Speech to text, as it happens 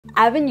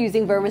I've been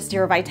using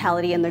Vermisterra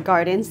Vitality in the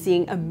garden,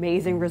 seeing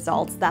amazing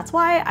results. That's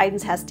why I'm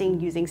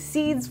testing using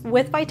seeds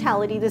with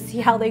Vitality to see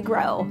how they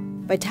grow.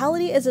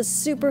 Vitality is a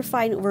super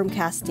fine worm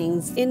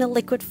castings in a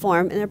liquid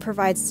form, and it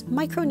provides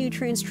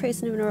micronutrients,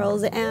 trace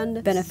minerals,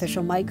 and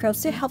beneficial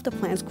microbes to help the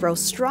plants grow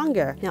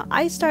stronger. Now,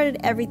 I started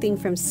everything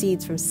from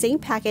seeds from same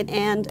packet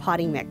and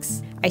potting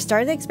mix. I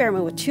started the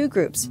experiment with two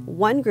groups.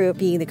 One group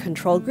being the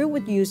control group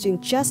with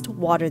using just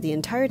water the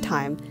entire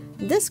time.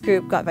 This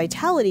group got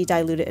Vitality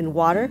diluted in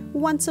water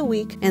once a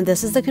week, and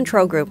this is the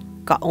control group.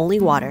 Got only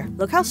water.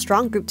 Look how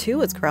strong group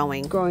 2 is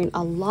growing. Growing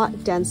a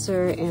lot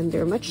denser, and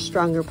they're much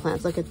stronger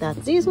plants. Look at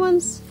that. These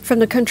ones from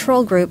the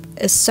control group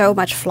is so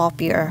much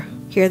floppier.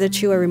 Here the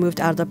two are removed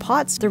out of the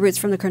pots. The roots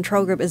from the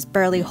control group is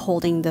barely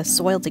holding the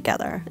soil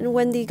together. And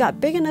when they got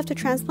big enough to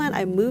transplant,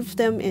 I moved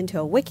them into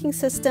a wicking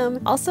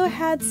system. Also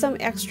had some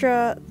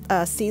extra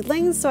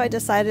seedlings, so I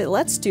decided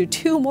let's do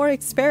 2 more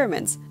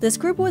experiments. This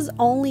group was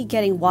only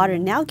getting water,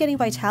 now getting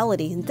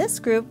Vitality. And this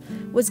group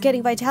was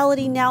getting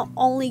Vitality, now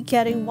only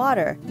getting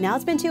water. Now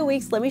it's been 2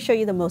 weeks, let me show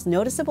you the most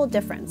noticeable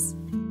difference.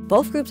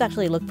 Both groups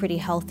actually look pretty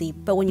healthy,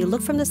 but when you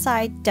look from the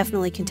side,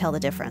 definitely can tell the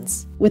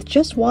difference. With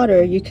just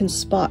water, you can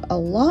spot a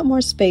lot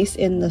more space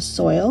in the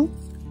soil,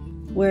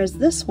 whereas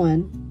this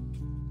one,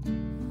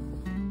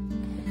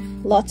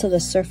 lots of the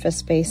surface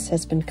space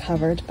has been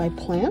covered by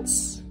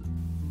plants.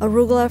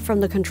 Arugula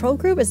from the control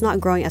group is not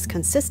growing as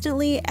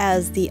consistently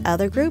as the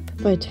other group.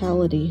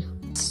 Vitality,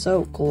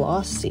 so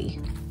glossy.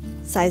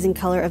 Size and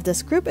color of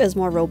this group is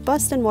more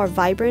robust and more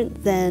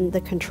vibrant than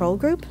the control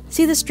group.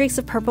 See, the streaks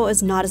of purple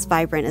is not as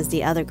vibrant as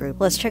the other group.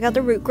 Let's check out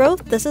the root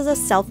growth. This is a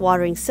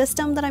self-watering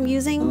system that I'm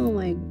using. Oh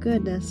my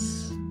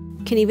goodness.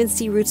 Can even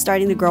see roots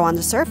starting to grow on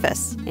the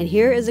surface. And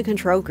here is the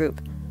control group.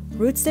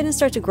 Roots didn't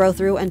start to grow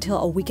through until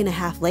a week and a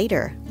half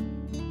later.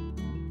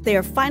 They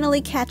are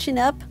finally catching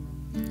up.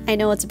 I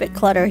know it's a bit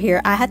cluttered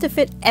here. I had to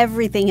fit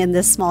everything in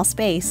this small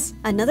space.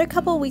 Another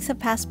couple weeks have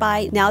passed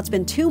by. Now it's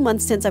been 2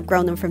 months since I've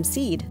grown them from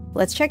seed.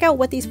 Let's check out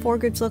what these 4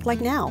 groups look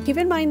like now. Keep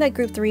in mind that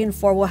group 3 and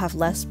 4 will have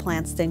less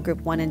plants than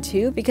group 1 and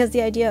 2 because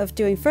the idea of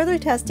doing further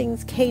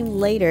testings came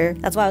later.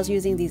 That's why I was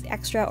using these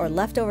extra or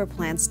leftover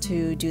plants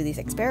to do these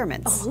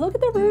experiments. Oh, look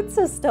at the root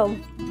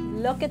system.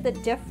 Look at the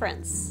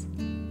difference.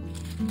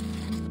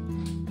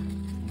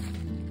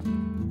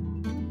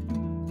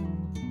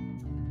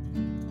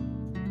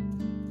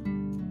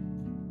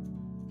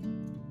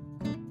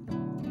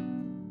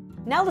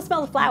 Now let's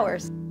smell the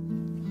flowers.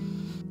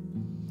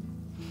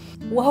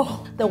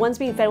 Whoa, the ones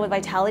being fed with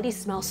Vitality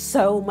smell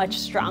so much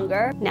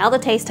stronger. Now the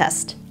taste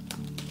test.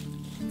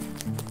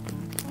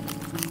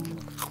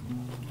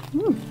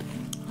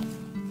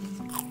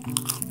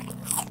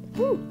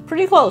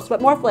 Pretty close,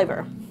 but more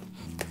flavor.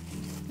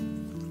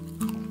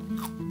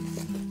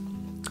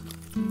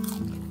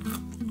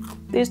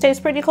 These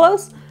taste pretty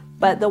close,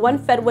 but the one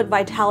fed with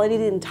Vitality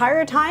the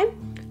entire time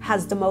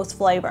has the most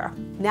flavor.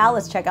 Now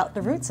let's check out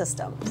the root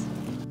system.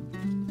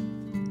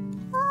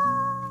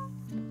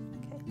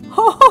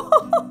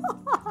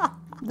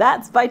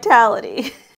 That's Vitality.